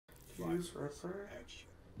Use Ripper.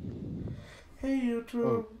 Hey YouTube,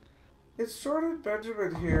 Oh. it's Jordan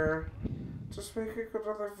Benjamin here, just making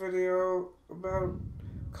another video about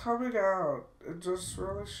coming out and just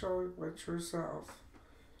really showing my true self.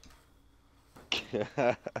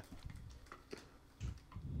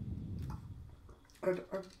 And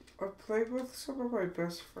I'm playing with some of my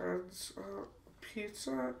best friends,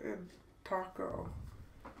 Pizza and Taco.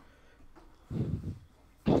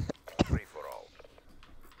 Free for all.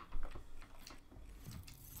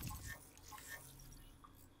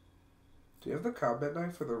 Do you have the combat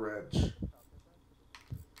knife or the wrench?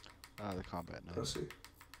 The combat knife. Let's see.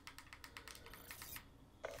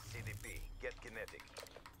 CDP, get kinetic.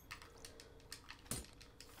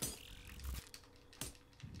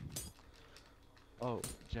 Oh,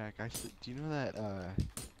 Jack, do you know that,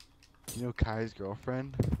 do you know Kai's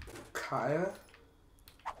girlfriend? Kaya?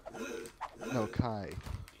 No, Kai.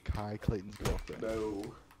 Kai, Clayton's girlfriend. No.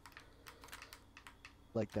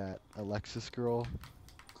 Like that Alexis girl.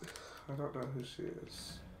 I don't know who she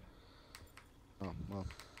is. Oh, well,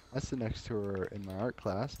 I sit next to her in my art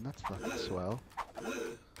class, and that's fucking swell.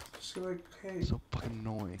 She like, hey, So fucking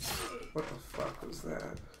annoying. what the fuck was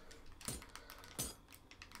that?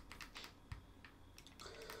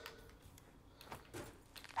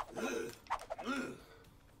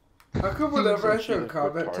 How come whenever I throw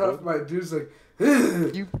combat tough, my dude's like,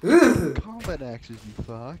 You put combat axes, you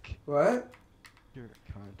fuck. what? You're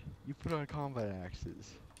a cunt. You put on combat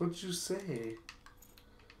axes. What'd you say?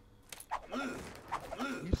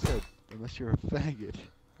 You said, unless you're a faggot.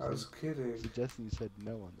 I was kidding. Suggesting you said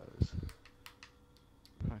no on those.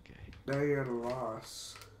 Okay. Now you're at a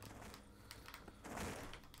loss.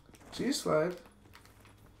 G-slide.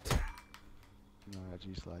 No,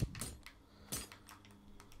 G-slide.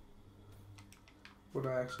 When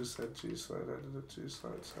I actually said G-slide, I did a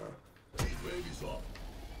G-slide, so.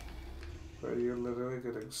 But you're literally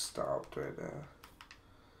getting stomped right now.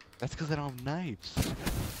 That's because I don't have knives.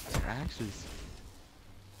 Axes.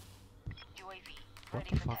 What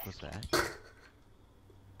the fuck was that?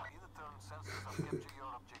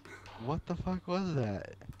 What the fuck was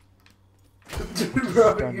that? Dude,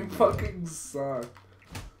 bro, you fucking suck.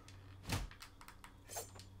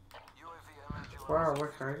 Wow,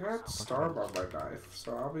 look, I got Storm on my knife,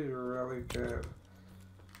 so I'll be really good.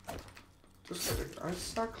 Just kidding, I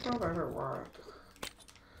suck no matter what.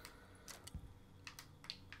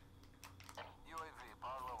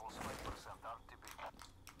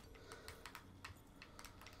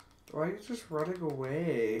 Why are you just running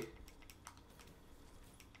away?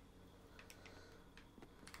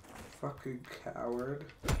 Fucking coward.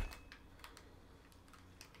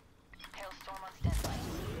 Hailstorm on standby.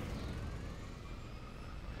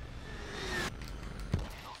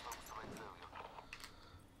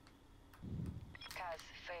 Kaz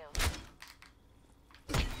failed.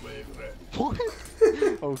 What?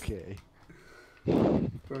 Okay.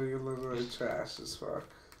 Bro, you're literally trash as fuck.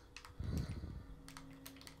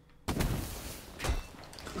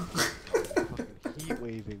 Fucking heat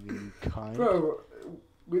waving me, you cunt. Bro,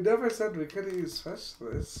 we never said we couldn't use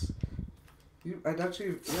specialists. I thought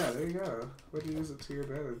you, yeah, there you go. Way to use it to your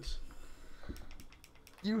advantage.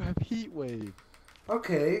 You have heat wave.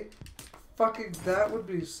 Okay, fucking that would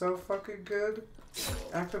be so fucking good.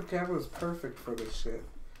 Active camo is perfect for this shit.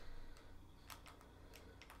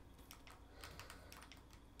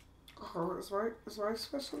 Oh, is my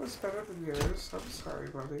specialist better than yours? I'm sorry,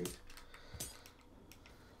 buddy.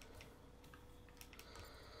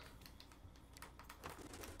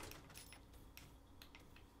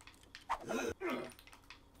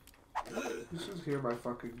 You should hear my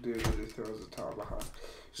fucking dude when he throws a tomahawk.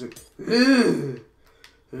 He's like, ugh,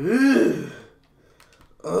 ugh,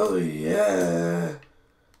 oh yeah.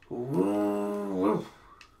 Woo.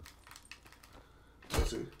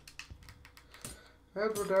 Let's see.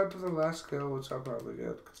 And we're down to the last kill, which I'll probably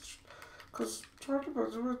get. Because Jordan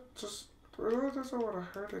Benjamin just really doesn't want to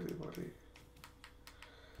hurt anybody.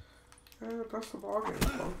 And that's the ballgame,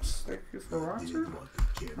 folks. Thank you for watching.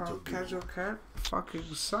 Casual Cat fucking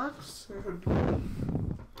sucks.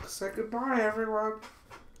 And say goodbye, everyone.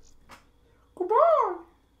 Goodbye.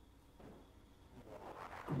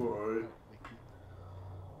 Goodbye.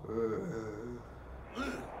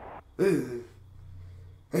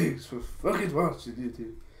 Thanks for fucking watching,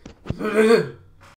 YouTube.